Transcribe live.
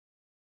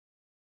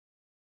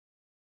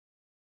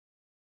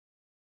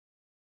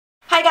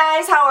Hi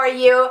guys, how are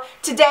you?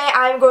 Today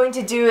I'm going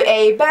to do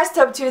a best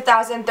of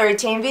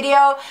 2013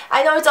 video.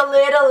 I know it's a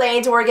little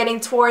late, we're getting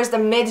towards the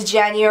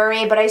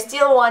mid-January, but I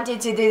still wanted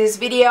to do this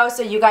video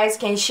so you guys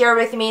can share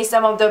with me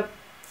some of the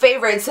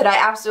favorites that I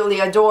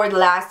absolutely adored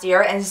last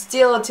year and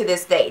still to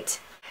this date.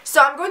 So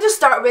I'm going to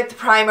start with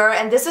primer,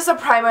 and this is a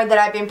primer that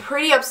I've been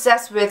pretty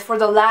obsessed with for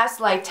the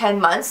last like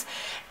 10 months,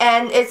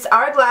 and it's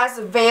Hourglass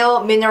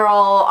Veil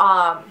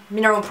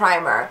Mineral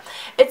Primer.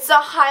 It's a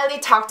highly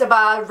talked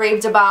about,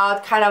 raved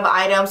about kind of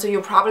item, so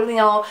you probably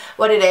know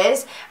what it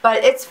is,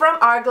 but it's from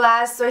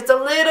Hourglass, so it's a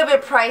little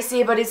bit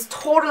pricey, but it's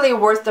totally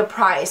worth the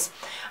price.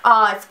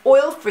 It's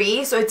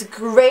oil-free, so it's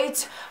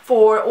great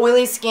for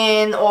oily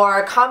skin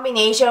or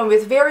combination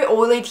with very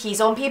oily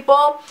T-zone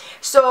people,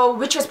 so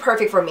which is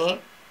perfect for me.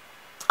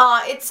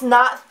 It's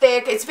not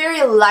thick, it's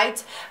very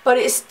light, but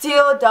it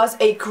still does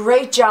a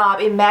great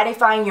job in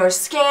mattifying your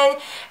skin.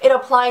 It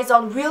applies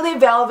on really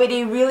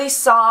velvety, really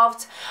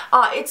soft.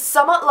 It's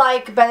somewhat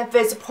like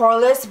Benefit's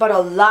Poreless, but a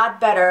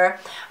lot better.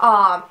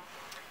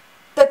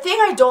 The thing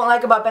I don't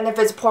like about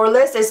Benefit's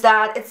Poreless is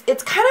that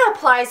it kind of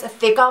applies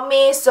thick on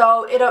me,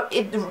 so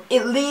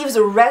it leaves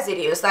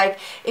residues, like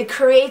it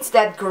creates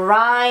that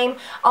grime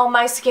on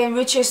my skin,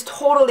 which is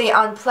totally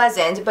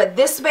unpleasant. But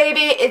this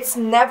baby, it's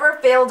never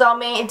failed on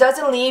me. It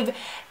doesn't leave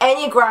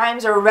any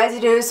grimes or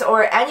residues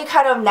or any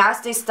kind of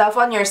nasty stuff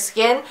on your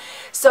skin,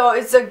 so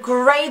it's a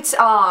great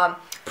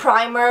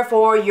primer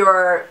for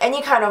your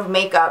any kind of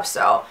makeup,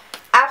 so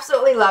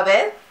absolutely love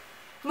it.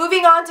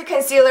 Moving on to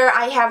concealer,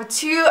 I have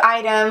two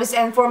items,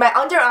 and for my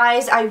under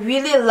eyes, I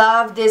really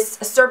love this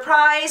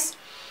Surprise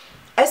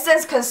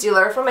Essence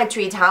Concealer from my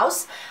Treat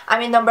House.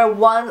 I'm in number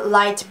 1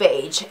 light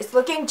beige. It's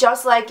looking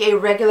just like a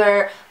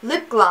regular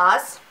lip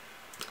gloss,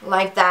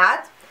 like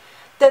that.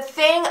 The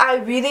thing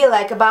I really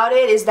like about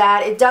it is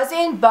that it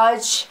doesn't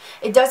budge,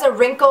 it doesn't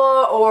wrinkle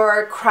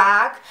or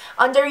crack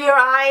under your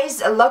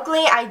eyes.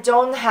 Luckily, I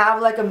don't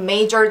have like a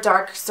major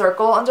dark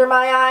circle under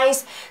my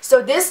eyes,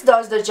 so this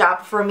does the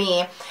job for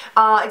me.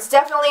 It's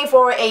definitely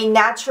for a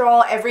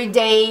natural,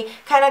 everyday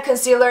kind of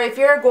concealer. If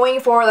you're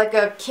going for like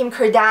a Kim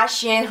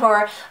Kardashian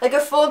or like a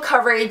full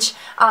coverage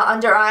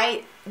under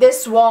eye,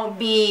 this won't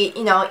be,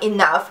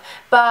 enough.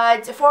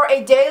 But for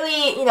a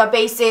daily,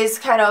 basis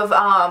kind of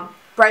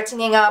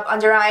brightening up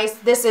under eyes,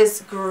 this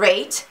is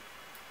great.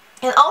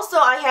 And also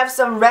I have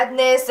some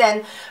redness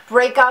and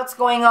breakouts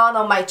going on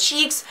my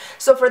cheeks,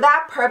 so for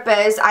that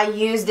purpose I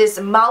use this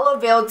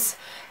Malavilt's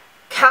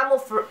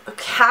Camouflage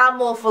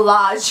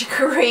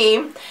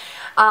Cream.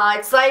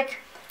 It's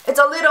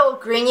a little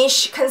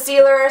greenish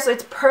concealer, so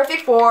it's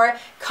perfect for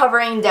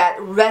covering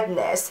that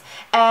redness.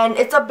 And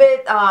it's a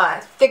bit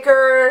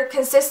thicker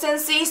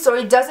consistency, so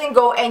it doesn't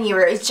go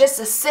anywhere. It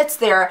just sits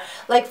there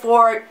like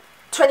for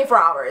 24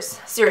 hours,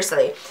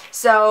 seriously.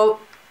 So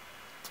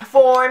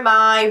for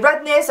my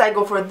redness, I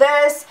go for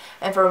this,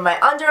 and for my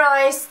under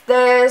eyes,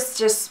 this,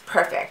 just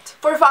perfect.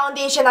 For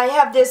foundation, I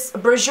have this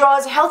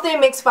Bourjois Healthy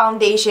Mix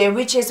Foundation,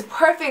 which is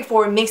perfect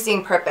for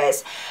mixing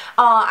purpose.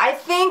 I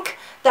think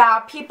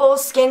that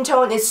people's skin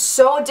tone is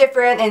so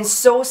different and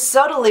so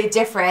subtly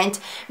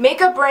different.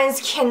 Makeup brands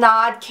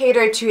cannot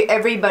cater to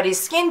everybody's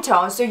skin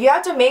tone, so you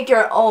have to make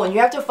your own. You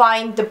have to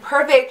find the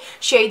perfect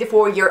shade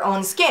for your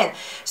own skin.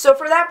 So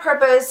for that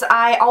purpose,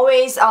 I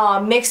always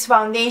mix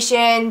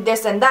foundation,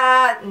 this and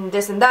that, and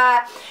this and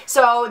that.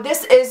 So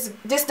this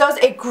does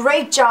a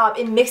great job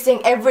in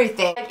mixing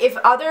everything. Like if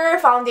other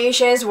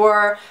foundations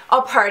were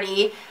a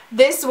party,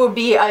 this will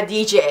be a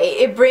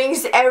DJ. It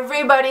brings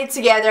everybody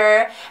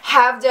together,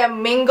 have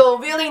them mingle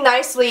really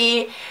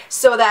nicely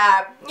so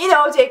that,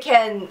 they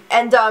can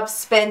end up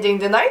spending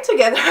the night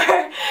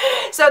together.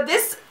 So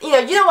this, you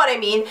know what I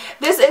mean.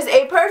 This is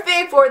a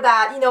perfect for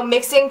that,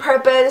 mixing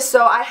purpose,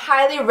 so I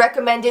highly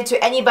recommend it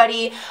to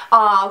anybody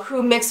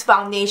who mix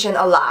foundation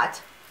a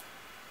lot.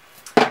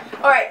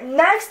 Alright,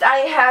 next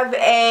I have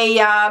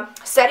a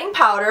setting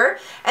powder,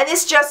 and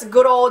it's just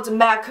good old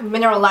MAC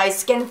Mineralized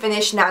Skin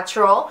Finish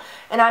Natural,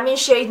 and I'm in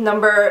shade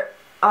number,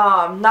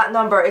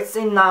 it's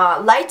in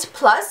Light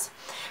Plus.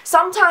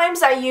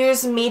 Sometimes I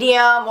use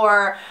medium,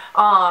 or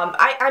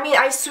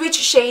I switch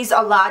shades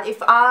a lot.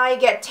 If I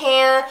get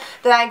tan,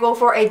 then I go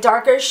for a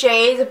darker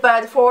shade,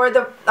 but for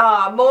the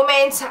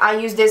moment I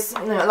use this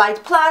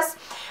Light Plus.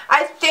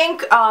 I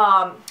think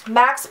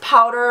MAC's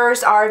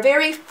powders are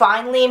very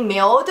finely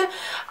milled,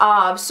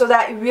 so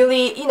that it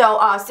really,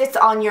 sits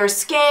on your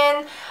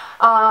skin.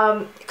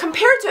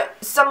 Compared to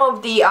some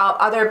of the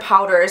other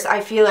powders,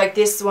 I feel like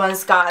this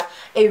one's got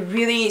a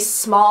really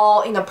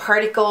small,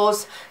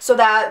 particles, so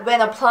that when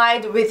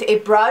applied with a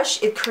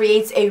brush, it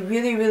creates a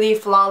really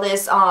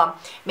flawless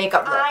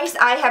makeup look. Eyes,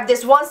 I have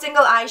this one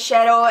single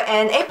eyeshadow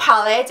and a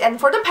palette, and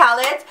for the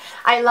palette,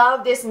 I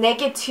love this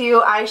Naked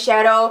 2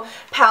 eyeshadow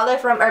palette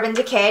from Urban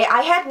Decay.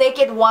 I had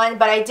Naked 1,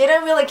 but I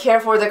didn't really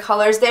care for the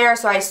colors there,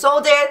 so I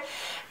sold it.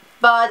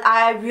 But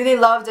I really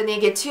love the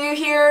Naked 2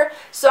 here.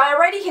 So I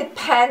already hit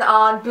pan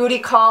on Beauty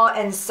Call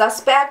and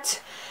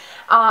Suspect.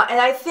 And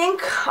I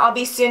think I'll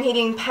be soon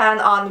hitting pan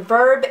on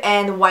Verb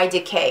and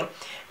YDK.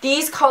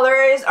 These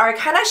colors are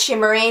kind of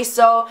shimmery,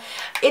 so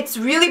it's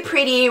really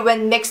pretty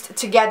when mixed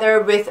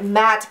together with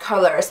matte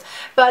colors.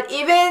 But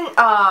even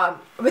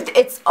with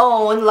its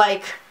own,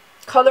 like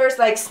colors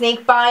like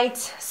Snakebite,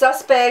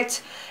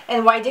 Suspect,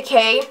 and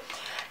YDK,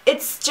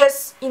 it's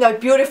just, you know,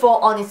 beautiful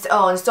on its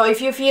own. So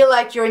if you feel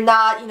like you're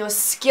not, you know,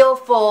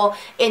 skillful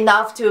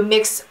enough to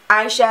mix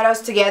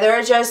eyeshadows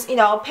together, just, you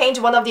know,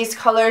 paint one of these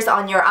colors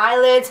on your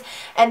eyelids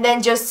and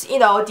then just, you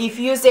know,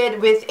 diffuse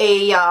it with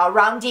a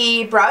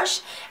roundy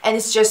brush, and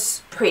it's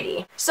just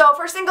pretty. So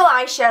for single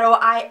eyeshadow,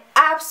 I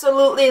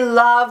absolutely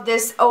love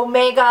this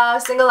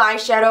Omega single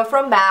eyeshadow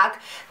from MAC.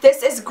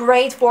 This is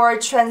great for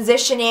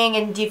transitioning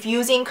and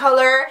diffusing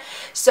color.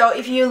 So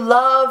if you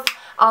love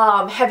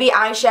heavy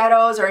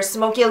eyeshadows or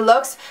smoky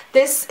looks,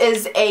 this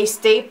is a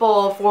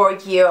staple for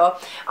you.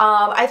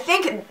 I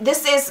think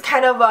this is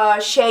kind of a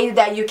shade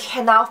that you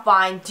cannot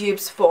find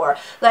dupes for.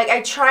 Like,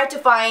 I tried to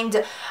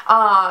find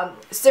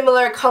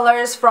similar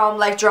colors from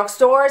like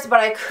drugstores, but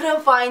I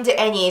couldn't find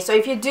any. So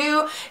if you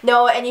do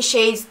know any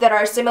shades that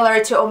are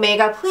similar to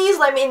Omega, please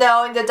let me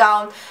know in the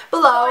down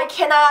below. I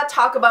cannot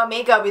talk about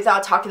makeup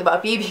without talking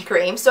about BB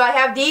cream. So I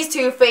have these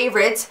two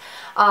favorites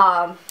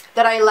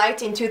that I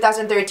liked in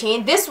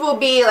 2013. This will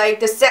be like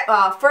the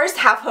first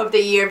half of the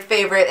year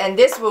favorite, and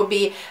this will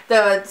be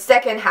the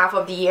second half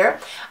of the year.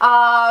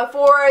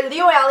 For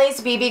Leo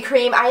Ali's BB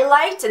cream, I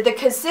liked the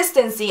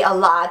consistency a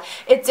lot.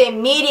 It's a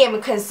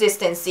medium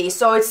consistency,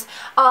 so it's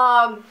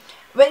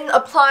when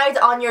applied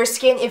on your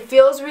skin, it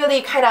feels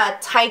really kind of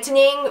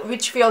tightening,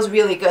 which feels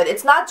really good.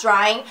 It's not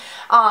drying,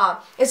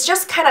 it's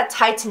just kind of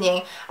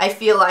tightening, I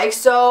feel like.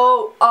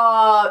 So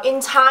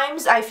in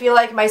times I feel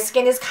like my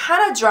skin is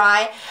kind of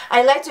dry,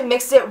 I like to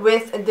mix it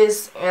with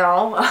this, you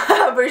know,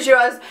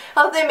 Bourjois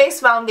Healthy Mix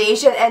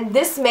foundation, and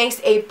this makes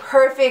a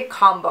perfect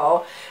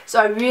combo. So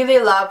I really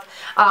love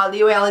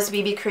Leo Alice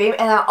BB cream,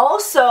 and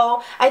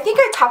I think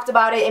I talked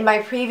about it in my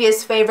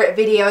previous favorite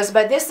videos,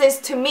 but this is,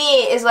 to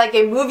me, is like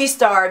a movie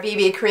star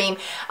BB cream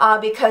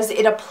because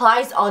it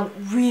applies on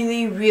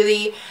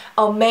really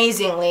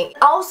amazingly.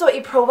 Also,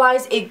 it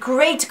provides a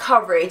great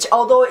coverage,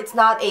 although it's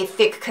not a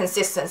thick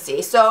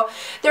consistency. So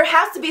there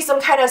has to be some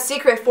kind of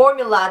secret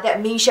formula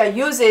that Misha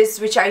uses,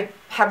 which I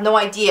have no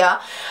idea,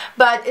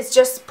 but it's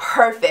just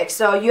perfect.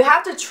 So you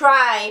have to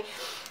try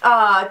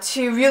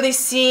to really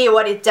see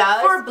what it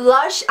does. For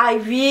blush, I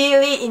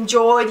really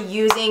enjoyed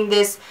using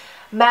this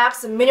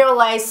MAC's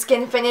Mineralized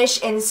Skin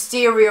Finish in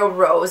Stereo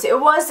Rose. It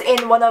was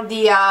in one of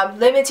the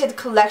limited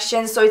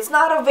collections, so it's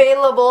not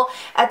available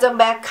at the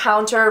MAC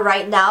counter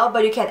right now,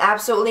 but you can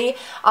absolutely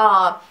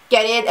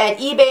get it at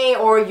eBay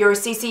or your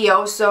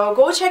CCO, so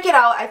go check it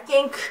out. I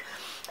think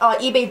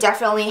eBay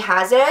definitely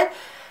has it,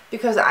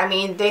 because I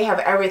mean, they have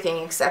everything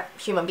except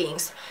human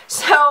beings.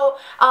 So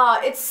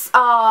it's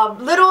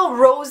little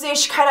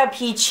rosish kind of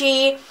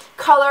peachy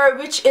color,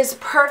 which is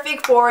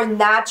perfect for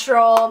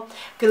natural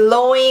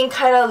glowing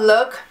kind of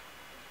look.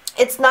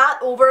 It's not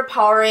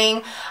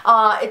overpowering,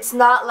 it's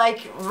not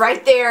like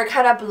right there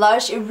kind of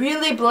blush. It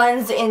really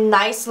blends in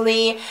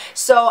nicely,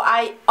 so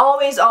I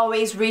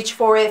always reach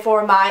for it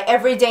for my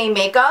everyday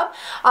makeup.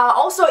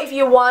 Also, if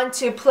you want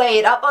to play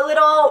it up a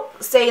little,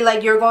 say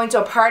like you're going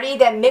to a party,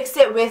 then mix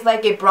it with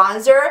like a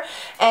bronzer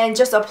and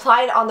just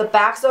apply it on the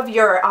backs of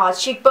your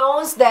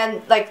cheekbones,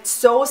 then like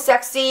so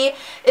sexy.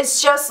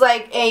 It's just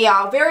like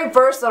a very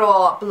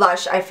versatile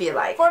blush, I feel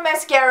like. For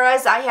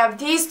mascaras, I have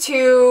these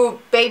two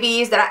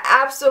babies that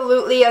I absolutely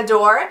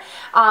adore.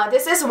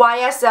 This is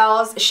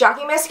YSL's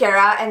Shocking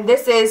Mascara, and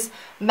this is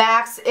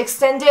MAC's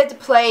Extended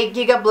Play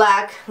Giga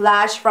Black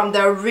Lash from the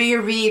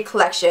Riri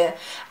collection.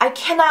 I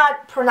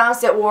cannot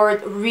pronounce that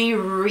word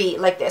Riri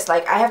like this.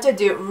 Like, I have to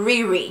do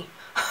Riri.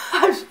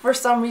 For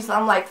some reason,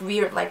 I'm like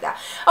weird like that.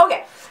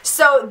 Okay,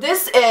 so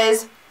this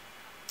is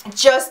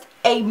just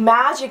a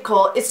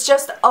magical, it's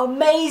just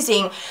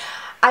amazing.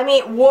 I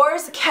mean,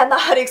 words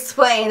cannot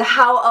explain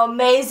how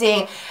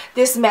amazing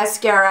this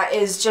mascara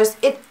is.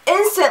 Just, it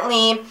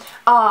instantly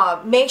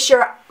makes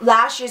your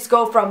lashes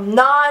go from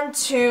none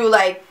to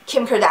like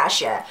Kim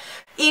Kardashian.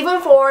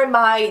 Even for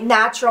my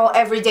natural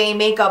everyday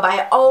makeup,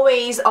 I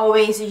always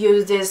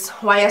use this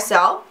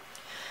YSL.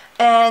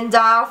 And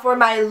for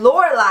my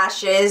lower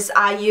lashes,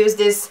 I use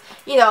this,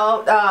 you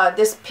know,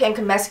 this pink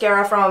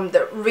mascara from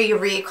the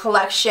Riri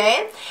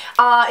collection.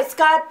 It's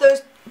got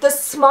the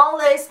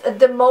smallest,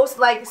 the most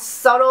like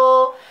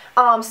subtle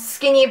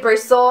skinny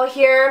bristle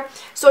here,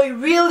 so it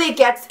really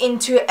gets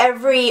into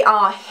every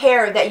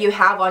hair that you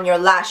have on your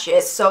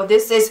lashes. So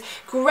this is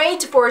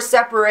great for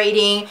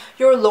separating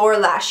your lower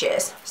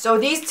lashes. So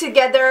these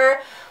together,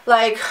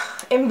 like,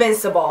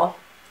 invincible.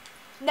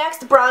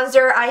 Next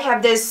bronzer, I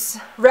have this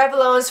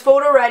Revlon's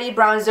Photo Ready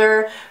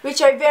bronzer,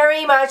 which I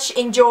very much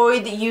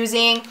enjoyed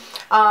using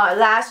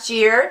last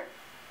year.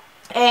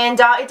 And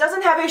it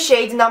doesn't have a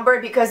shade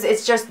number because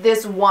it's just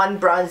this one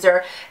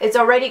bronzer. It's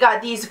already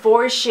got these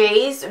 4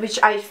 shades, which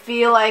I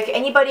feel like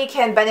anybody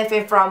can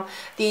benefit from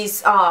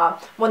these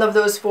one of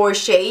those 4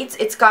 shades.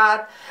 It's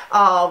got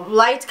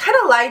light, kind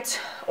of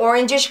light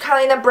orangish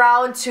kind of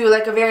brown to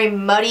like a very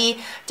muddy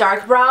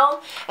dark brown.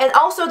 And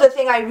also the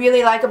thing I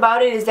really like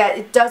about it is that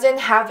it doesn't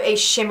have a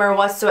shimmer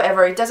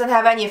whatsoever. It doesn't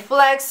have any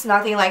flecks,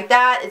 nothing like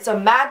that. It's a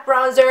matte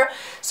bronzer,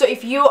 so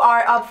if you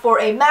are up for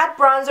a matte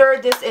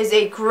bronzer, this is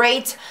a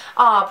great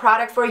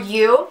product for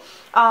you.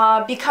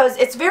 Because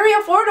it's very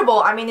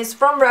affordable. I mean, it's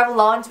from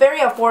Revlon, it's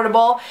very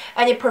affordable,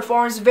 and it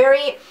performs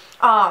very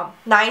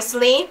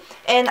nicely.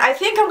 And I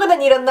think I'm gonna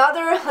need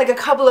another like a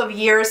couple of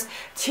years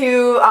to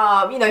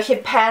you know,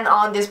 hit pan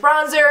on this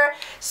bronzer.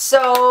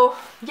 So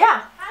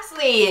yeah.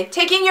 Lastly,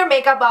 taking your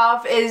makeup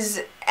off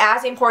is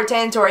as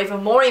important or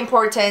even more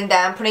important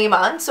than putting them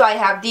on. So I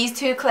have these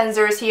two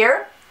cleansers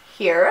here.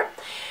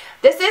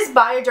 This is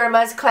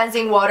Bioderma's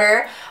cleansing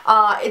water.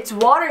 It's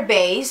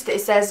water-based.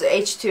 It says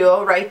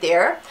H2O right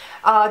there.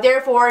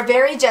 Therefore,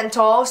 very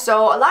gentle. So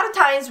a lot of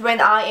times when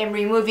I am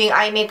removing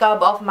eye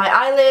makeup off my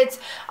eyelids,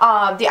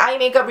 the eye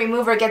makeup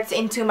remover gets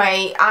into my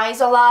eyes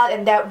a lot,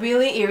 and that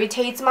really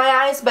irritates my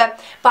eyes. But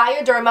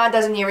Bioderma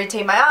doesn't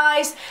irritate my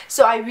eyes,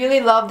 so I really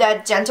love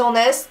that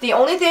gentleness. The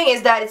only thing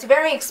is that it's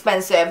very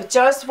expensive.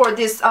 Just for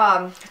this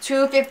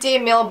 250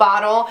 ml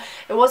bottle,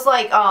 it was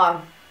like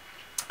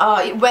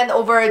it went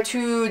over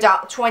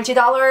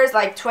 $20,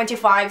 like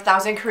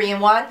 25,000 Korean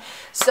won.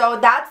 So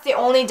that's the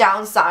only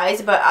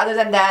downside, but other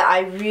than that, I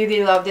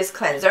really love this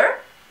cleanser.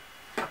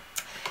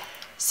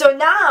 So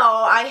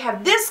now I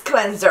have this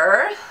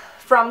cleanser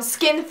from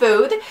Skin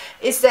Food.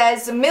 It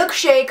says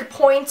Milkshake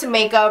Point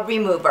Makeup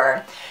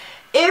Remover.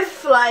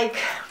 If like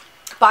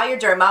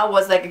Bioderma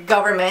was like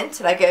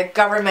a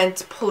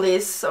government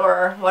police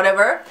or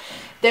whatever,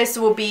 this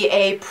will be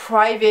a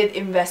private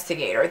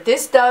investigator.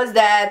 This does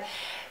that.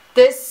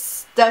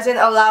 This doesn't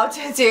allow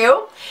to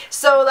do.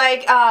 So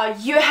like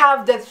you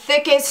have the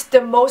thickest,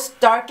 the most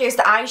darkest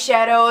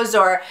eyeshadows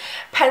or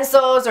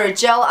pencils or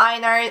gel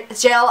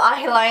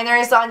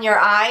eyeliners on your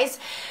eyes,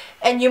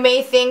 and you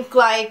may think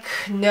like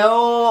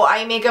no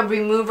eye makeup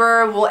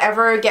remover will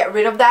ever get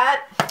rid of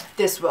that.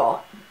 This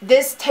will.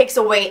 This takes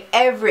away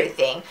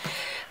everything.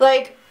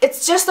 Like,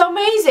 it's just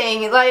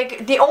amazing.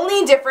 Like, the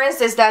only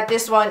difference is that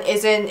this one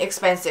isn't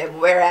expensive,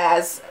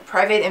 whereas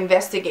private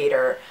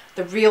investigator,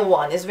 the real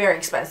one, is very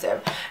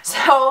expensive.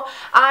 So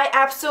I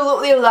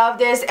absolutely love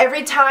this.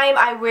 Every time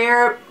I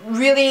wear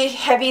really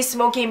heavy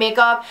smoky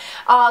makeup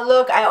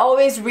look, I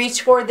always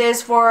reach for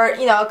this for,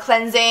 you know,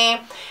 cleansing.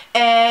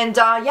 And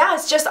yeah,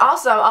 it's just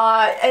awesome.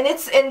 And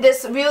it's in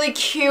this really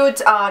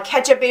cute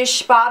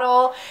ketchup-ish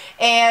bottle,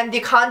 and the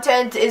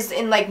content is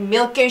in like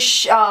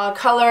milkish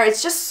color.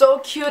 It's just so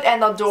cute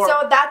and adorable.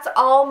 So that's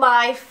all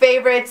my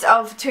favorites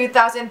of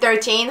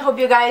 2013. Hope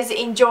you guys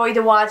enjoyed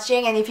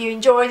watching, and if you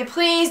enjoyed,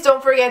 please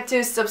don't forget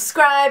to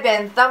subscribe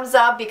and thumbs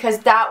up, because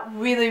that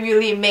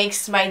really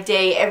makes my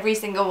day, every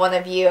single one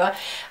of you.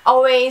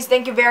 Always,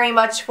 thank you very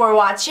much for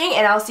watching,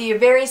 and I'll see you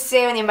very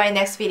soon in my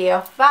next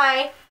video.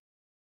 Bye!